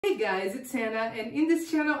Hey guys, it's Anna, and in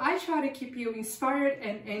this channel I try to keep you inspired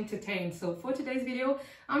and entertained. So for today's video,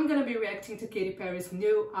 I'm gonna be reacting to Katy Perry's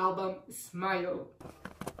new album, Smile.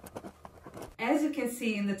 As you can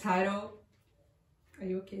see in the title, are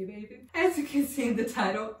you okay, baby? As you can see in the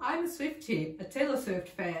title, I'm a swiftie, a Taylor Swift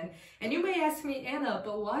fan. And you may ask me, Anna,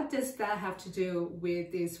 but what does that have to do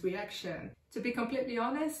with this reaction? To be completely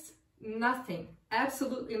honest, nothing.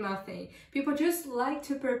 Absolutely nothing. People just like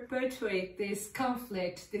to perpetuate this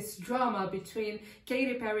conflict, this drama between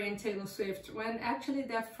Katy Perry and Taylor Swift when actually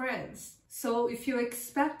they're friends. So if you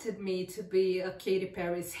expected me to be a Katy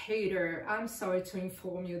Perry's hater, I'm sorry to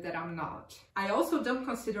inform you that I'm not. I also don't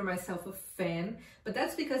consider myself a fan, but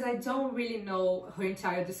that's because I don't really know her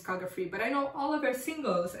entire discography, but I know all of her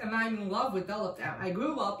singles and I'm in love with all of them. I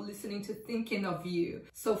grew up listening to Thinking of You,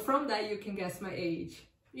 so from that you can guess my age.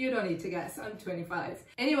 You don't need to guess, I'm 25.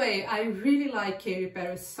 Anyway, I really like Katy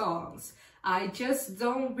Perry's songs. I just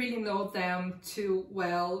don't really know them too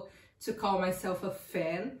well to call myself a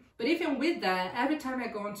fan. But even with that, every time I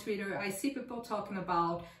go on Twitter, I see people talking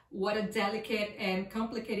about what a delicate and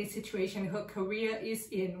complicated situation her career is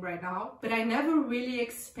in right now. But I never really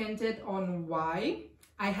expanded on why.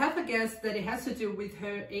 I have a guess that it has to do with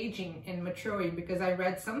her aging and maturing, because I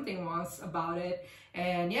read something once about it.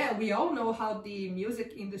 And yeah, we all know how the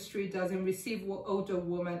music industry doesn't receive older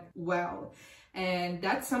women well. And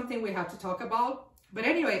that's something we have to talk about. But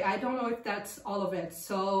anyway, I don't know if that's all of it.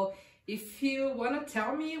 So if you want to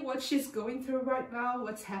tell me what she's going through right now,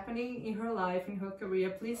 what's happening in her life, in her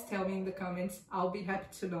career, please tell me in the comments. I'll be happy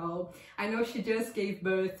to know. I know she just gave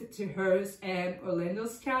birth to hers and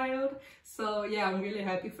Orlando's child. So yeah, I'm really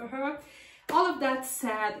happy for her. All of that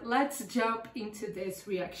said, let's jump into this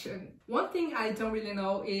reaction. One thing I don't really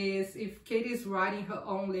know is if Katy's writing her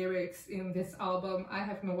own lyrics in this album. I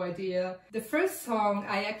have no idea. The first song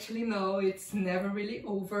I actually know, it's Never Really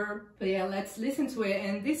Over. But yeah, let's listen to it.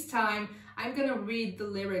 And this time I'm gonna read the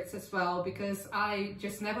lyrics as well because I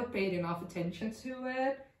just never paid enough attention to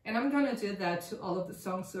it. And I'm gonna do that to all of the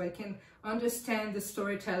songs so I can understand the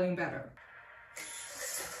storytelling better.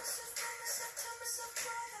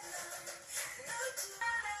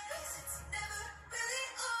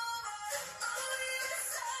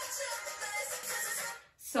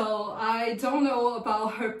 So I don't know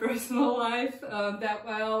about her personal life that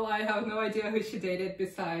well. I have no idea who she dated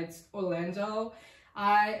besides Orlando.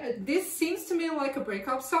 This seems to me like a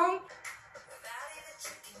breakup song.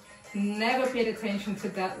 Never paid attention to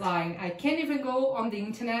that line. I can't even go on the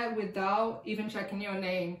internet without even checking your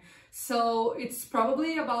name. So it's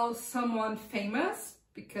probably about someone famous,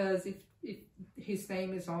 because if his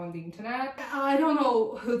name is on the internet. I don't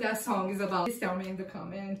know who that song is about. Please tell me in the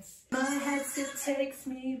comments. My head still takes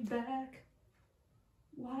me back.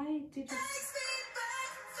 Why did you...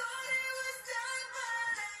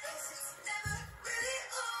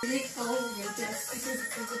 Really over just because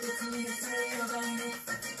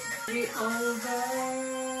it's over.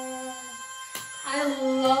 I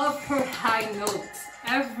love her high notes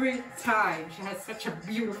every time. She has such a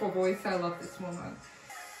beautiful voice. I love this woman.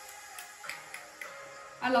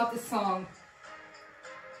 I love this song.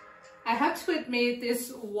 I have to admit,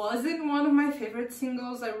 this wasn't one of my favorite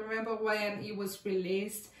singles. I remember when it was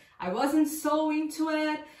released, I wasn't so into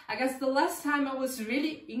it. I guess the last time I was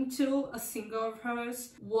really into a single of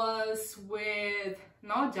hers was with,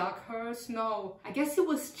 not Dark Horse, no. I guess it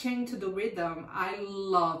was Chained to the Rhythm. I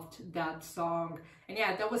loved that song. And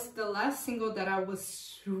yeah, that was the last single that I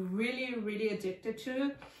was really addicted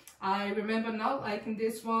to. I remember not liking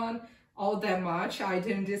this one all that much. I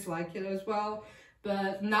didn't dislike it as well,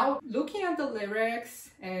 but now looking at the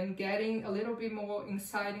lyrics and getting a little bit more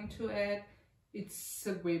insight into it, it's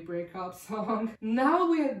a great breakup song.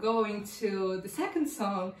 Now we are going to the second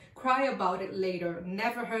song, Cry About It Later.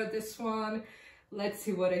 Never heard this one. Let's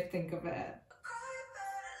see what I think of it.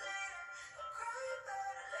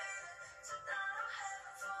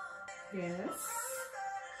 Yes.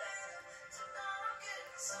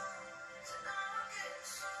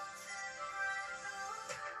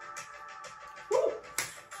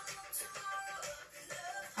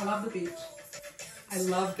 I love the beach. I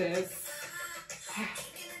love this.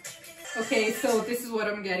 Okay, so this is what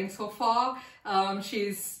I'm getting so far.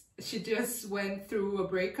 She just went through a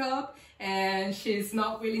breakup and she's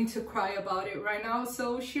not willing to cry about it right now.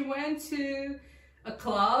 So she went to a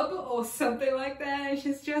club or something like that, and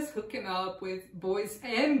she's just hooking up with boys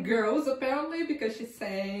and girls apparently, because she's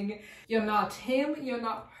saying, you're not him, you're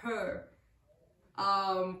not her.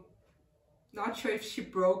 Not sure if she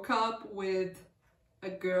broke up with a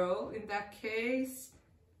girl in that case.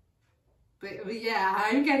 But yeah,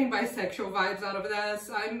 I'm getting bisexual vibes out of this.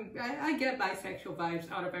 I get bisexual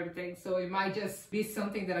vibes out of everything, so it might just be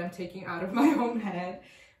something that I'm taking out of my own head.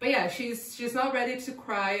 But yeah, she's not ready to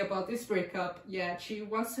cry about this breakup yet. She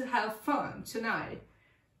wants to have fun tonight.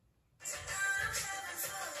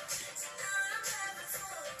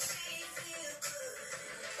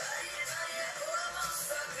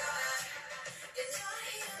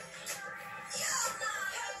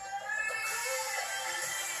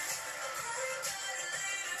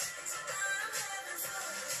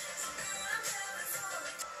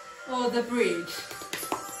 Oh, the bridge.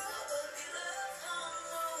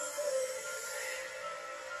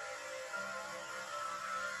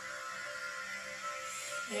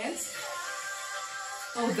 Yes.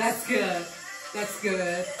 Oh, that's good. That's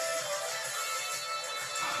good.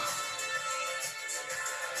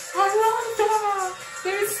 I love that.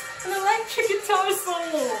 There's an electric guitar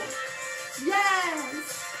solo.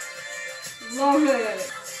 Yes. Love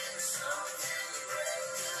it.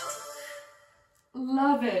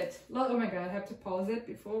 Love it. Oh my god, I have to pause it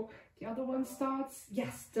before the other one starts.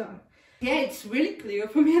 Yes, done. Yeah, it's really clear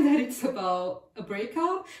for me that it's about a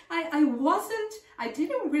breakup. I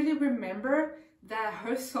didn't really remember that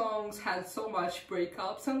her songs had so much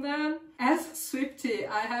breakups on them. As Swiftie,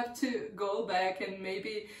 I have to go back and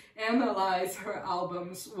maybe analyze her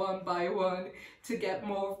albums one by one to get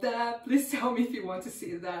more of that. Please tell me if you want to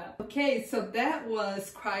see that. Okay, so that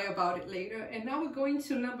was Cry About It Later, and now we're going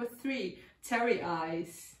to number 3, Teary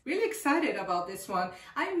Eyes. Really excited about this one.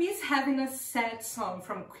 I miss having a sad song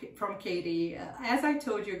from Katy. As I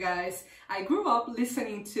told you guys, I grew up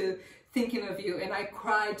listening to Thinking of You, and I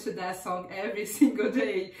cried to that song every single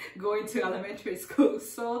day going to elementary school.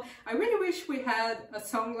 So I really wish we had a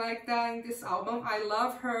song like that in this album. I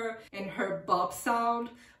love her and her bop sound,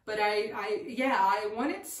 but I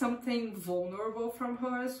wanted something vulnerable from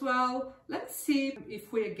her as well. Let's see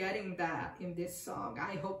if we're getting that in this song.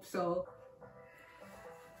 I hope so.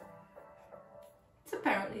 It's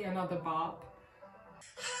apparently another bop.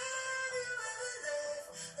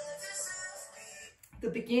 The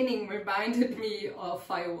beginning reminded me of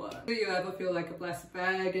Firework. Do you ever feel like a plastic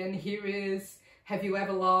bag? And here is, have you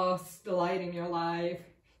ever lost the light in your life?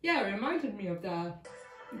 Yeah, it reminded me of that.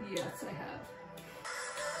 Yes, I have.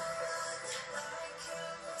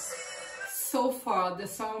 So far, the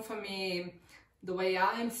song for me, the way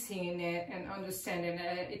I'm seeing it and understanding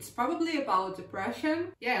it, it's probably about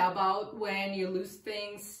depression. Yeah, about when you lose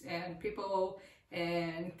things and people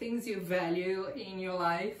and things you value in your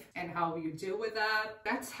life and how you deal with that.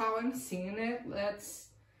 That's how I'm seeing it. Let's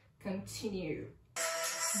continue.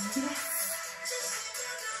 Yes.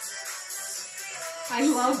 I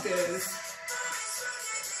love this.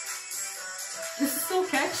 This is so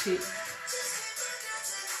catchy.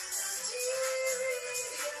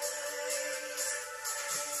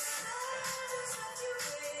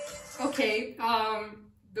 Okay,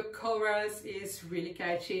 the chorus is really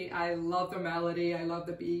catchy. I love the melody, I love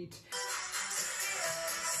the beat.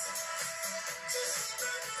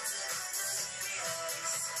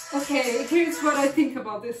 Okay, here's what I think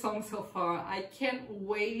about this song so far. I can't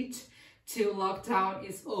wait till lockdown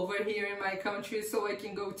is over here in my country so I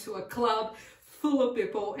can go to a club full of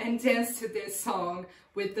people and dance to this song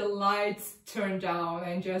with the lights turned down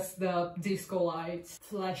and just the disco lights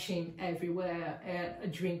flashing everywhere and a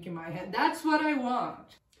drink in my hand. That's what I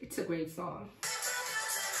want. It's a great song.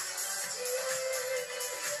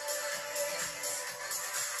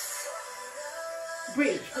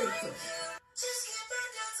 Bridge.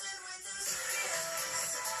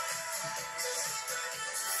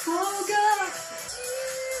 So good.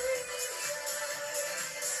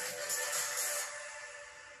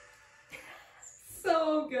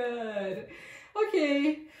 So good.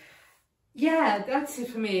 Okay. Yeah, that's it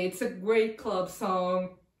for me. It's a great club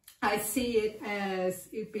song. I see it as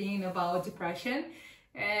it being about depression,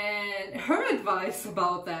 and her advice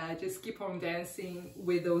about that, just keep on dancing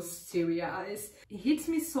with those teary eyes. It hits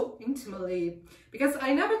me so intimately because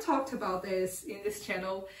I never talked about this in this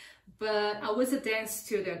channel, but I was a dance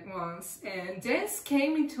student once, and dance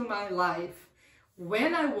came into my life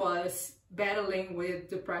when I was battling with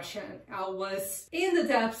depression. I was in the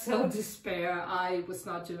depths of despair. I was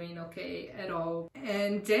not doing okay at all.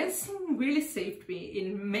 And dancing really saved me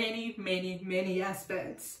in many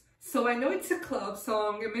aspects. So I know it's a club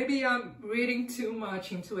song and maybe I'm reading too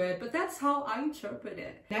much into it, but that's how I interpret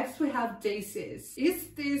it. Next we have Daisies.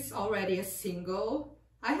 Is this already a single?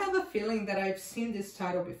 I have a feeling that I've seen this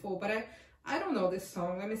title before, but I don't know this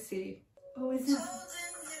song. Let me see. Oh, is it?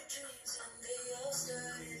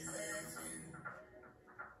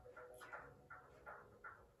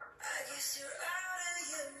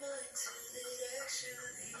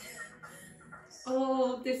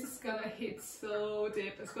 Oh, this is gonna hit so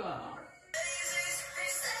deep as well.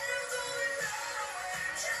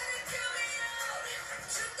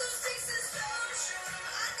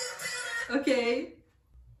 Okay,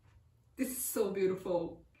 this is so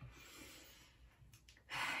beautiful.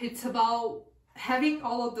 It's about having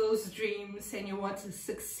all of those dreams and you want to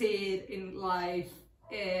succeed in life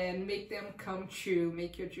and make them come true,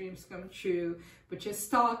 make your dreams come true, but you're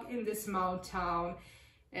stuck in this small town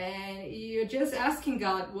and you're just asking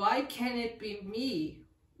God, why can't it be me?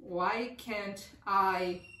 Why can't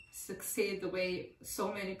I succeed the way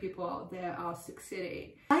so many people out there are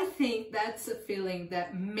succeeding? I think that's a feeling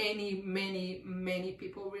that many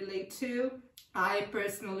people relate to. I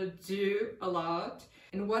personally do a lot.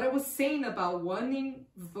 And what I was saying about wanting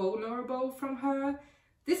vulnerable from her,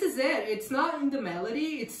 this is it. It's not in the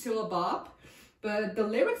melody, it's still a bop, but the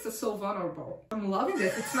lyrics are so vulnerable. I'm loving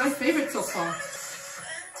this. It's my favorite so far.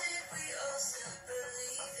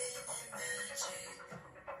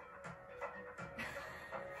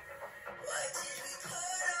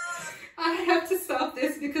 I have to stop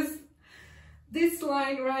this because this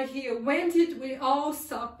line right here, when did we all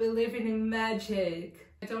stop believing in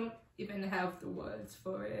magic? I don't even have the words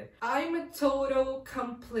for it. I'm a total,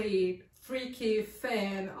 complete, freaky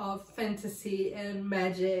fan of fantasy and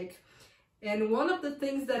magic. And one of the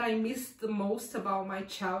things that I missed the most about my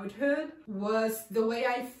childhood was the way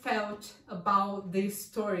I felt about these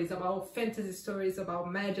stories, about fantasy stories,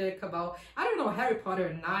 about magic, about, I don't know, Harry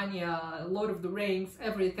Potter, Narnia, Lord of the Rings,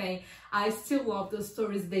 everything. I still love those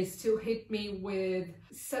stories. They still hit me with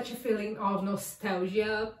such a feeling of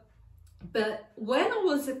nostalgia. But when I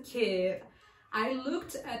was a kid, I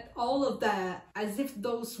looked at all of that as if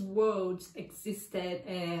those worlds existed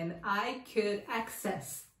and I could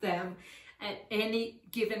access them at any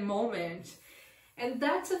given moment. And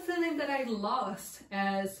that's a feeling that I lost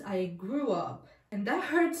as I grew up. And that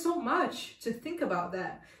hurt so much to think about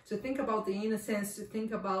that, to think about the innocence, to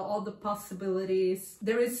think about all the possibilities.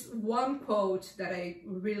 There is one quote that I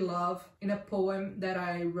really love in a poem that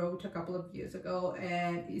I wrote a couple of years ago,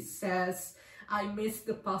 and it says, I miss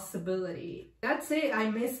the possibility. That's it. I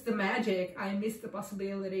miss the magic. I miss the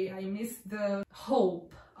possibility. I miss the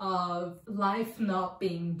hope of life not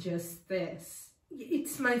being just this.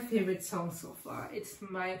 It's my favorite song so far. It's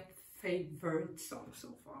my favorite song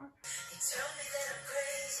so far. They tell me that I'm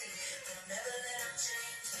crazy, but I'll never let them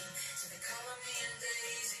change me. So they call me in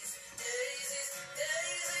daisies, daisies,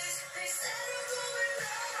 daisies. They said I'm going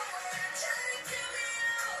nowhere, trying to get me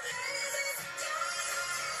out. Daisies, daisies.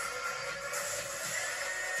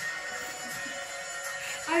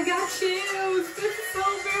 I got chills. This is so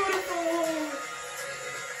beautiful.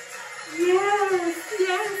 Yes,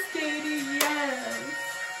 yes, Katy, yes.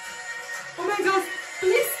 Oh my gosh,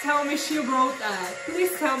 please tell me she wrote that.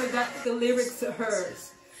 Please tell me that the lyrics are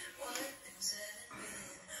hers.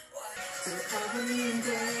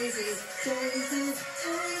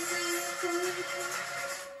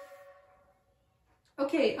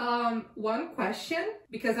 Okay, one question,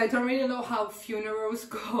 because I don't really know how funerals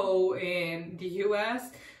go in the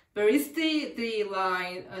US. But is the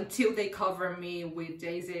line, until they cover me with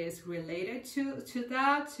daisies, related to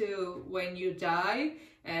that, to when you die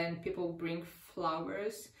and people bring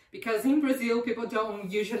flowers? Because in Brazil, people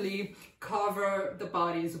don't usually cover the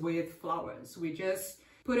bodies with flowers. We just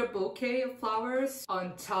put a bouquet of flowers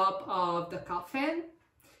on top of the coffin.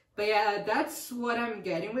 But yeah, that's what I'm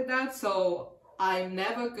getting with that. So I'm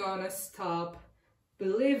never gonna stop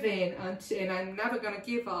believing until, and I'm never gonna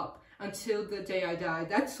give up until the day I die.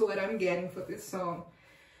 That's what I'm getting for this song.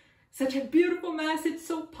 Such a beautiful message,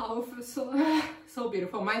 so powerful, so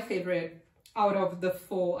beautiful. My favorite out of the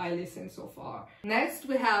 4 I listened so far. Next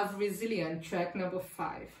we have Resilient, track number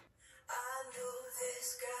 5.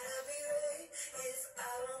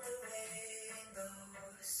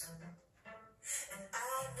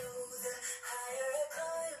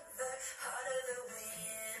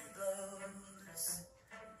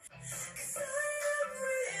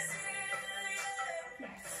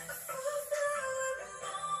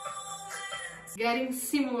 Getting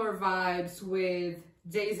similar vibes with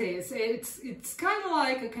Daisies. It's kind of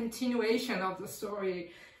like a continuation of the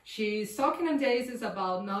story. She's talking to Daisies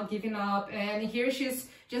about not giving up, and here she's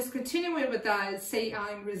just continuing with that, say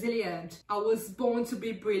I'm resilient. I was born to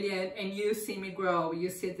be brilliant and you see me grow. You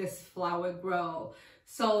see this flower grow.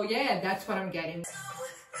 So yeah, that's what I'm getting.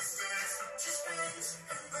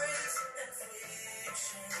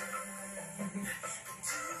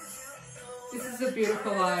 This is a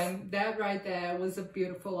beautiful line. That right there was a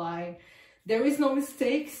beautiful line. There is no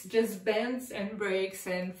mistakes, just bends and breaks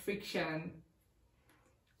and friction.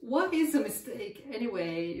 What is a mistake?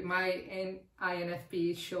 Anyway, my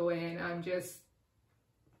INFP is showing. I'm just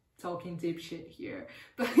talking deep shit here.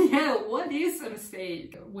 But yeah, what is a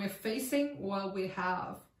mistake? We're facing what we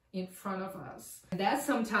have in front of us. And that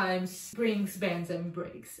sometimes brings bends and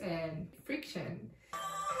breaks and friction. I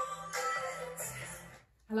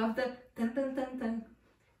love that dun dun dun dun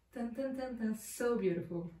dun dun dun dun. So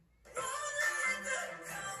beautiful.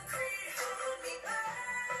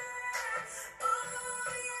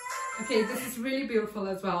 Okay, this is really beautiful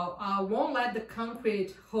as well. I won't let the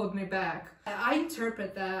concrete hold me back. I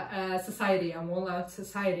interpret that as society. I won't let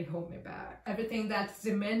society hold me back. Everything that's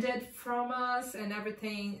demanded from us and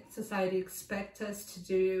everything society expects us to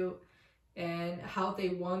do and how they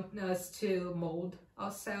want us to mold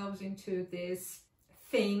ourselves into this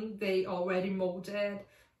thing they already molded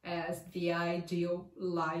as the ideal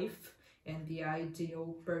life and the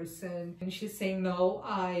ideal person. And she's saying, no,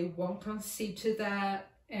 I won't concede to that.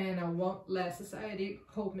 And I won't let society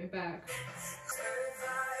hold me back.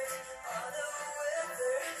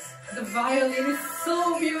 The violin is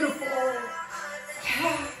so beautiful.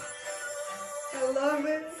 I love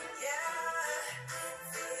it.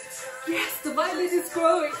 Yes, the violin is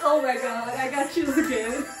growing. Oh my god, I got chills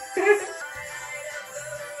again.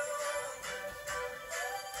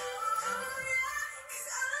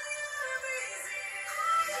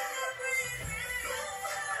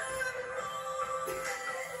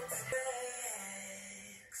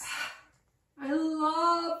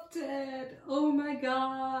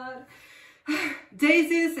 God.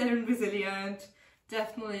 Daisies and Resilient,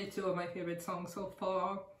 definitely two of my favorite songs so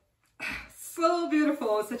far. So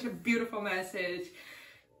beautiful, such a beautiful message.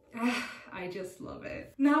 I just love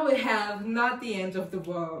it. Now we have Not the End of the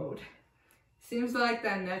World. Seems like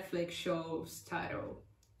that Netflix show's title,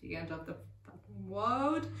 The End of the Fucking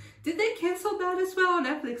World. Did they cancel that as well?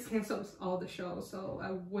 Netflix cancels all the shows, so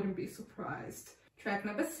I wouldn't be surprised. Track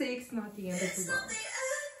number 6, Not the End of the World.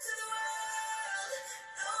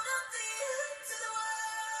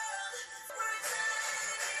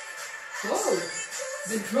 Whoa,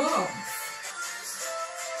 the drums.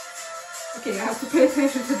 Okay, I have to pay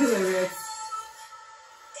attention to the lyrics.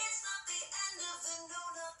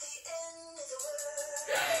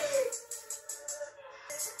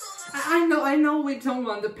 I know we don't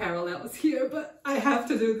want the parallels here, but I have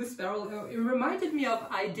to do this parallel. It reminded me of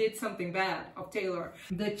I Did Something Bad of Taylor.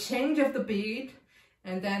 The change of the beat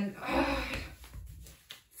and then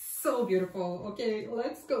so beautiful. Okay,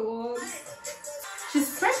 let's go on.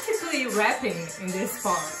 She's practically rapping in this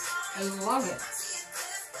part. I love it.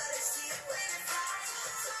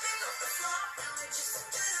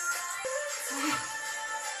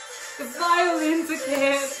 The violins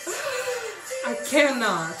again. I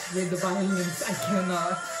cannot with the violins. I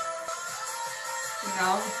cannot.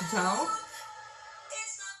 Now, down.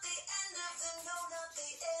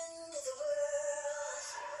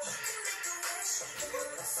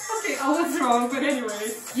 Okay, I was wrong, but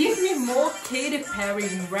anyways. Give me more Katy Perry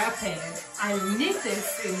rapping. I need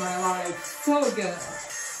this in my life. So good.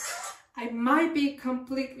 I might be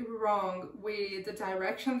completely wrong with the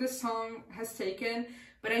direction this song has taken,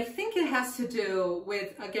 but I think it has to do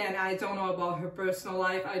with, again, I don't know about her personal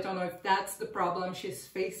life. I don't know if that's the problem she's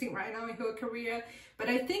facing right now in her career, but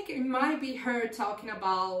I think it might be her talking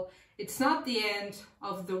about it's not the end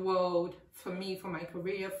of the world for me, for my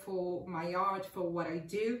career, for my art, for what I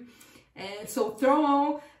do. And so throw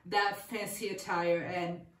on that fancy attire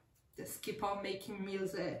and just keep on making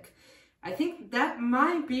music. I think that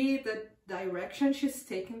might be the direction she's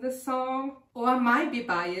taking the song, or I might be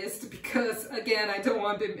biased because, again, I don't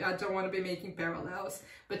want to be making parallels.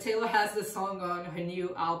 But Taylor has the song on her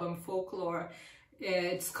new album Folklore.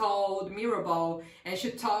 It's called Mirror Ball, and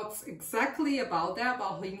she talks exactly about that,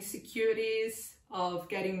 about her insecurities of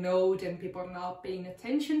getting known and people not paying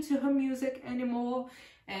attention to her music anymore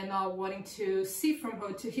and not wanting to see from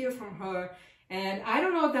her, to hear from her. And I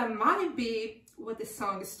don't know, that might be what this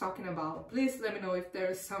song is talking about. Please let me know if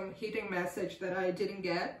there's some hidden message that I didn't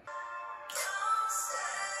get.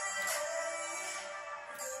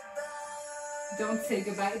 Don't say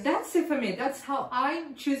goodbye. That's it for me. That's how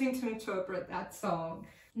I'm choosing to interpret that song.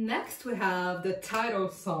 Next we have the title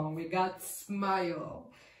song. We got Smile,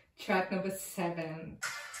 track number 7.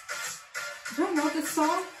 Do I know this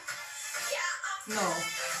song? No.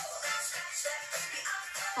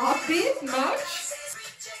 Upbeat much?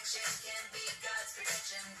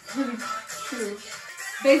 True.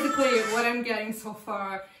 Basically, what I'm getting so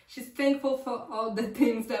far, she's thankful for all the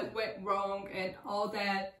things that went wrong and all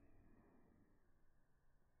that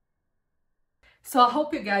So I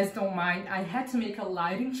hope you guys don't mind. I had to make a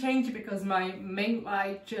lighting change because my main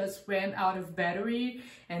light just ran out of battery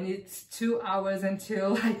and it's 2 hours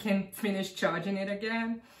until I can finish charging it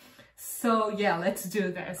again. So yeah, let's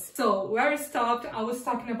do this. So where I stopped, I was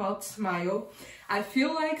talking about Smile. I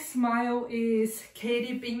feel like Smile is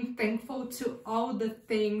Katy being thankful to all the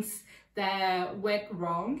things that went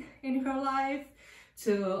wrong in her life,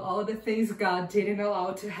 to all the things God didn't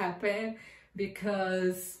allow to happen,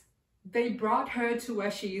 because they brought her to where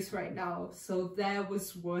she is right now. So that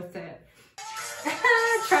was worth it.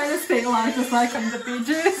 Trying to stay alive just like on the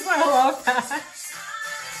beaches. I love that.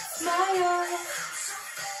 Smile.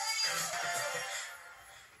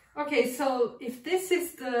 Okay, so if this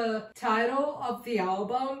is the title of the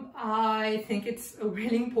album, I think it's a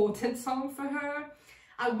really important song for her.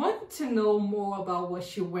 I want to know more about what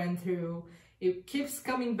she went through. It keeps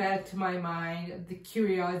coming back to my mind, the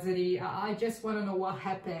curiosity. I just want to know what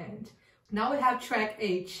happened. Now we have track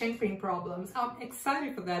 8, Champagne Problems. I'm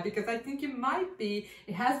excited for that because I think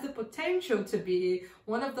it has the potential to be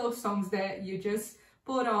one of those songs that you just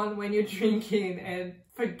put on when you're drinking and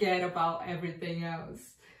forget about everything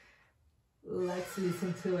else. Let's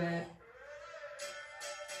listen to it.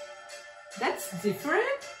 That's different.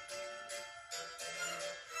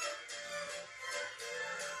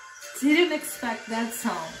 Didn't expect that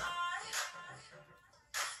song.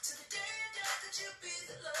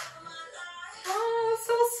 Oh,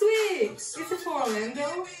 so sweet. Is it for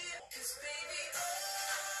Orlando?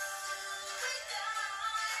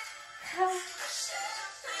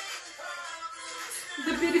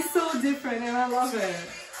 The beat is so different and I love it.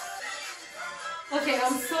 Okay,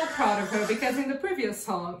 I'm so proud of her because in the previous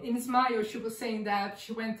song, in Smile, she was saying that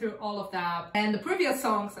she went through all of that. And the previous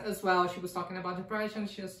songs as well, she was talking about depression,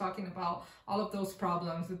 she was talking about all of those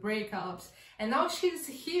problems, the breakups. And now she's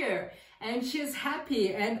here and she's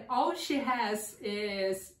happy and all she has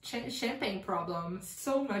is champagne problems.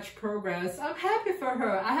 So much progress. I'm happy for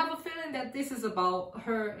her. I have a feeling that this is about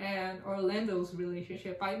her and Orlando's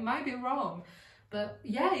relationship. I might be wrong. But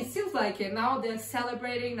yeah, it seems like it. Now they're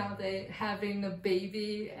celebrating, now they're having a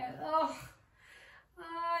baby. And oh,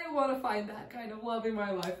 I want to find that kind of love in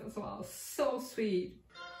my life as well. So sweet.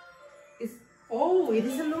 Oh, it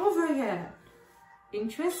isn't over yet.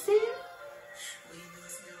 Interesting.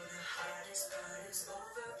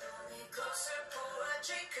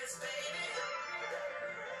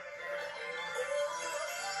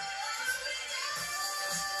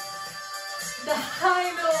 The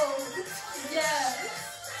high note. Yes.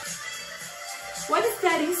 What is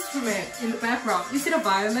that instrument in the background? Is it a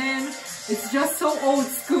violin? It's just so old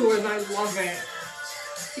school and I love it.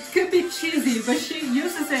 It could be cheesy, but she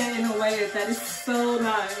uses it in a way that is so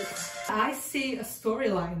nice. I see a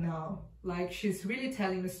storyline now. Like she's really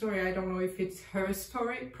telling the story. I don't know if it's her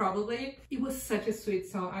story, probably. It was such a sweet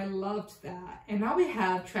song. I loved that. And now we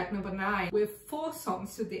have track number 9 with 4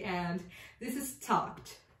 songs to the end. This is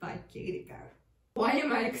Tucked by Katy Perry. Why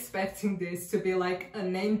am I expecting this to be like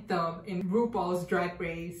an anthem in RuPaul's Drag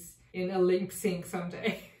Race in a lip sync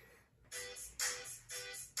someday?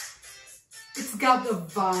 It's got the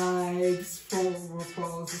vibes for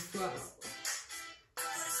RuPaul's as well.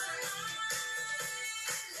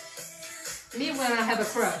 Me when I have a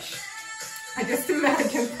crush, I just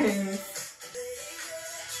imagine things.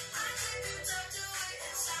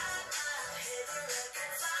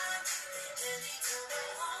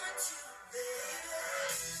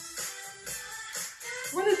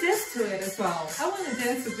 I want to dance to it as well. I want to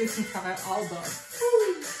dance to this entire album.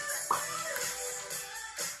 Woo.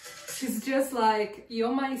 She's just like,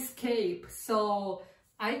 you're my escape. So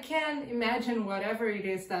I can imagine whatever it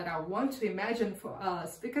is that I want to imagine for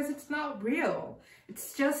us because it's not real.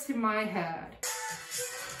 It's just in my head.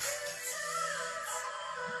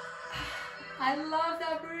 I love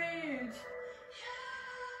that bridge.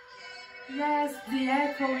 Yes, the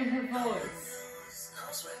echo in her voice.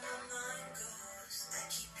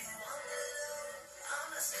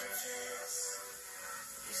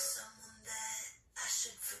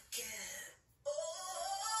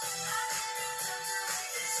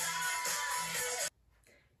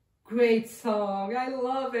 Great song, I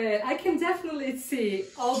love it. I can definitely see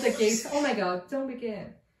all the gays. Oh my god, don't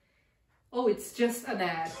begin. Oh, it's just an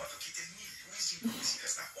ad.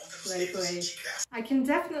 Wait. I can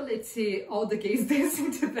definitely see all the gays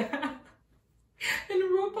dancing to that. In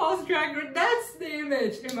RuPaul's Drag Race, that's the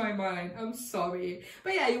image in my mind. I'm sorry.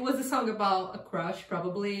 But yeah, it was a song about a crush,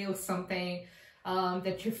 probably, or something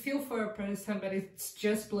that you feel for a person, but it's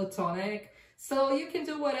just platonic. So you can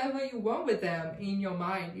do whatever you want with them in your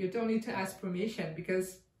mind. You don't need to ask permission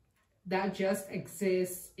because that just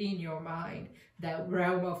exists in your mind, that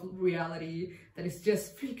realm of reality that is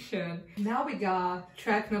just fiction. Now we got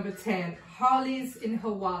track number 10, Harleys in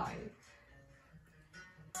Hawaii.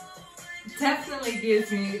 Definitely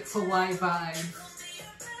gives me Hawaii vibes.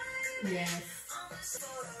 Yes.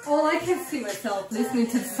 Oh, I can see myself listening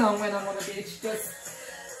to the song when I'm on the beach, just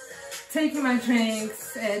taking my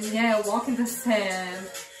drinks and yeah, walking the sand,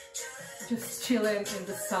 just chilling in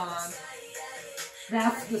the sun.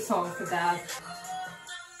 That's the song for that.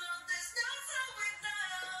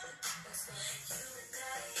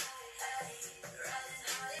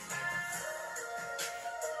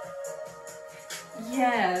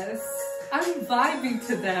 Yes, I'm vibing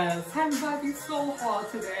to this. I'm vibing so hard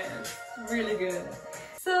to this. Really good.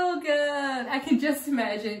 So good. I can just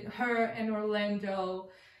imagine her and Orlando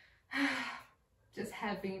just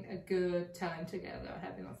having a good time together,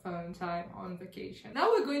 having a fun time on vacation.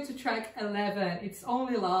 Now we're going to track 11. It's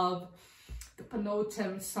Only Love, the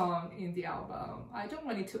penultimate song in the album. I don't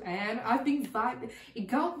want it to end. I've been vibing. It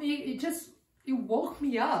got me, it woke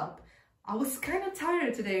me up. I was kind of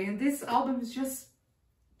tired today and this album is just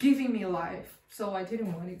giving me life. So I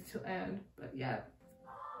didn't want it to end, but yeah.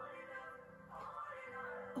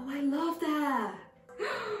 Oh, I love that.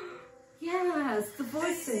 Yes, the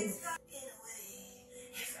voices.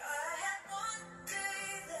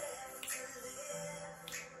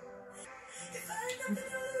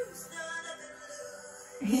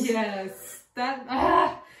 Yes,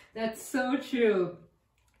 that's so true.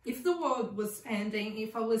 If the world was ending,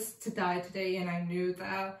 if I was to die today and I knew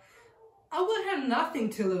that, I would have nothing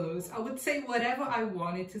to lose. I would say whatever I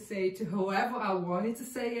wanted to say to whoever I wanted to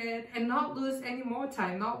say it and not lose any more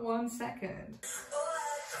time, not 1 second.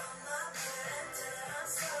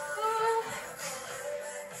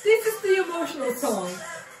 This is the emotional song.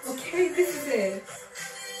 Okay, this is it.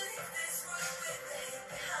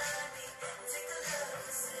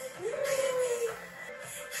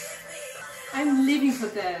 I'm living for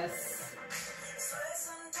this.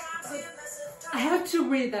 I have to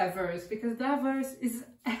read that verse because that verse is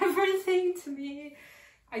everything to me.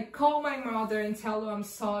 I call my mother and tell her I'm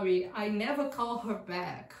sorry. I never call her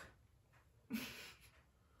back.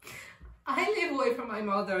 I live away from my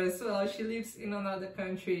mother as well. She lives in another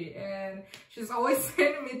country and she's always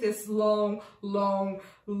sending me this long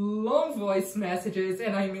voice messages,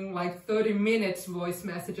 and I mean like 30 minutes voice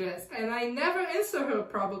messages, and I never answer her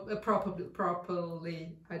properly.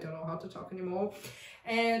 I don't know how to talk anymore.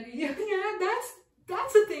 And yeah,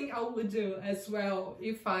 that's a thing I would do as well.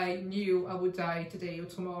 If I knew I would die today or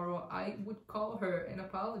tomorrow, I would call her and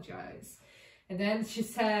apologize. And then she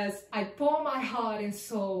says, I pour my heart and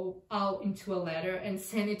soul out into a letter and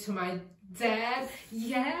send it to my dad.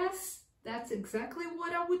 Yes, that's exactly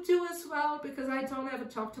what I would do as well, because I don't ever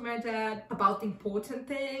talk to my dad about important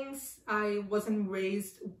things. I wasn't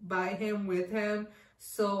raised by him, with him,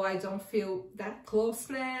 so I don't feel that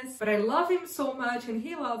closeness. But I love him so much and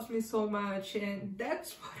he loves me so much, and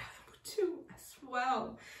that's what I would do as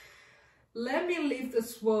well. Let me leave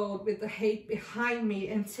this world with the hate behind me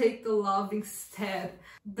and take the love instead.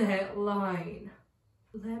 That line.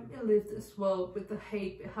 Let me leave this world with the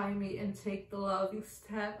hate behind me and take the love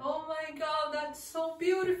instead. Oh my God, that's so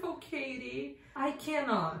beautiful, Katy. I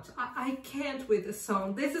cannot. I can't with this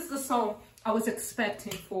song. This is the song I was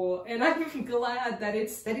expecting for, and I'm glad that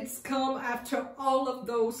it's come after all of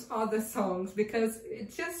those other songs, because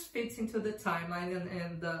it just fits into the timeline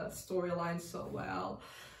and the storyline so well.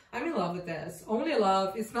 I'm in love with this. Only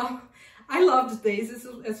Love is not... I loved Daisies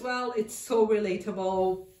as well. It's so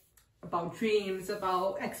relatable, about dreams,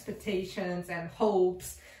 about expectations and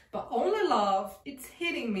hopes. But Only Love, it's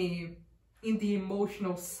hitting me in the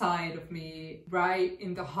emotional side of me, right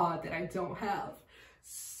in the heart that I don't have.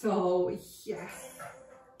 So, yeah.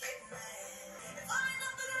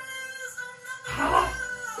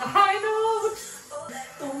 The high notes!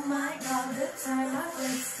 Oh my God, the time I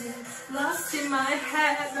wasted, lost in my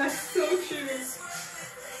head. That's so true.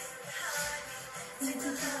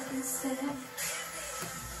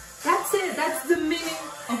 That's it. That's the meaning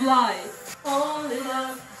of life. Only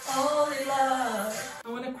love, only love. I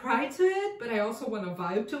want to cry to it, but I also want to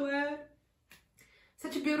vibe to it.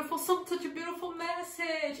 Such a beautiful song, such a beautiful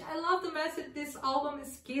message. I love the message this album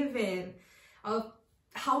is giving of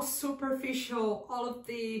how superficial all of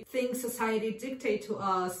the things society dictate to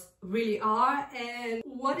us really are, and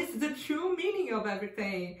what is the true meaning of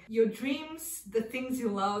everything. Your dreams, the things you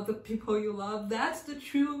love, the people you love, that's the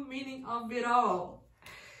true meaning of it all.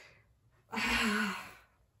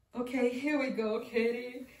 Okay, here we go,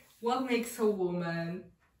 Katy. What makes a woman?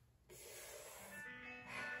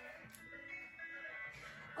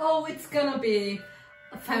 Oh, it's gonna be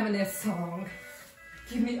a feminist song.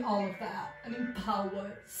 Give me all of that. An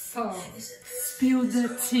empowered song. Spill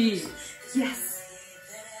the tea. Yes.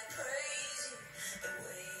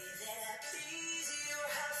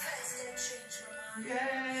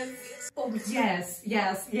 Yes. Oh yes,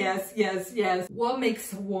 yes, yes, yes, yes. What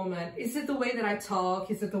makes a woman? Is it the way that I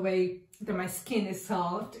talk? Is it the way that my skin is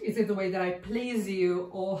soft? Is it the way that I please you?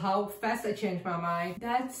 Or how fast I change my mind?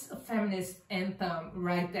 That's a feminist anthem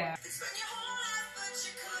right there.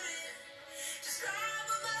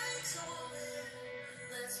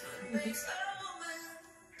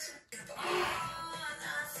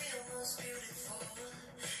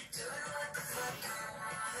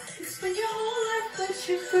 Spend your whole life, but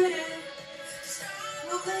you couldn't.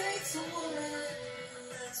 What makes a woman?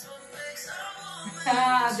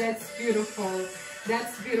 Ah, that's beautiful.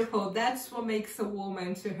 That's beautiful. That's what makes a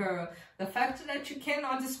woman to her. The fact that you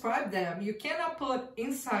cannot describe them. You cannot put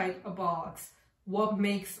inside a box what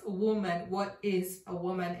makes a woman, what is a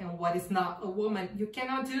woman, and what is not a woman. You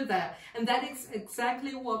cannot do that. And that is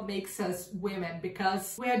exactly what makes us women,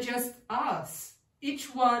 because we are just us.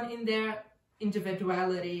 Each one in their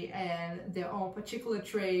individuality and their own particular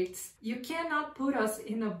traits. You cannot put us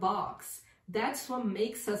in a box. That's what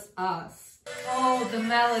makes us us. Oh, the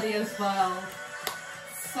melody as well.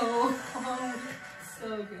 So,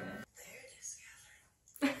 so good.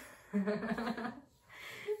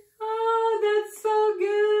 Oh, that's so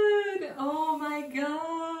good. Oh my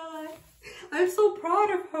God. I'm so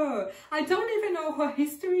proud of her. I don't even know her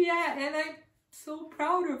history yet, and I'm so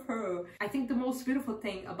proud of her. I think the most beautiful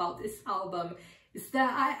thing about this album is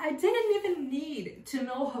that I didn't even need to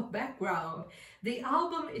know her background. The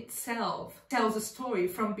album itself tells a story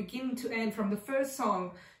from beginning to end, from the first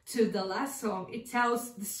song to the last song. It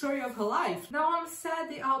tells the story of her life. Now I'm sad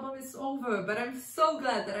the album is over, but I'm so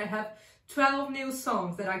glad that I have 12 new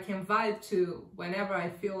songs that I can vibe to whenever I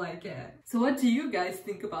feel like it. So what do you guys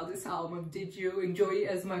think about this album? Did you enjoy it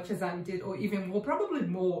as much as I did, or even more? Probably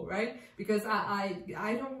more, right? Because I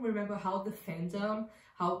don't remember how the fandom,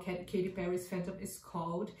 how Katy Perry's fandom is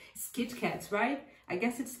called. It's Kit Kats, right? I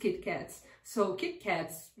guess it's Kit Kats. So Kit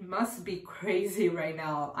Kats must be crazy right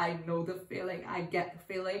now. I know the feeling. I get the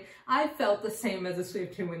feeling. I felt the same as a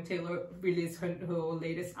swiftie when Taylor released her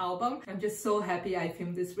latest album. I'm just so happy I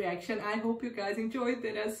filmed this reaction. I hope you guys enjoyed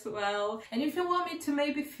it as well. And if you want me to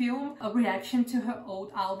maybe film a reaction to her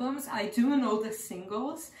old albums, I do know the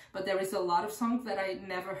singles, but there is a lot of songs that I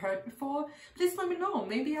never heard before. Please let me know.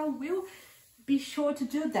 Maybe I will be sure to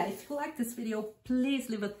do that. If you like this video,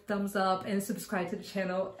 please leave a thumbs up and subscribe to the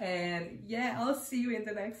channel. And yeah, I'll see you in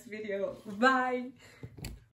the next video. Bye!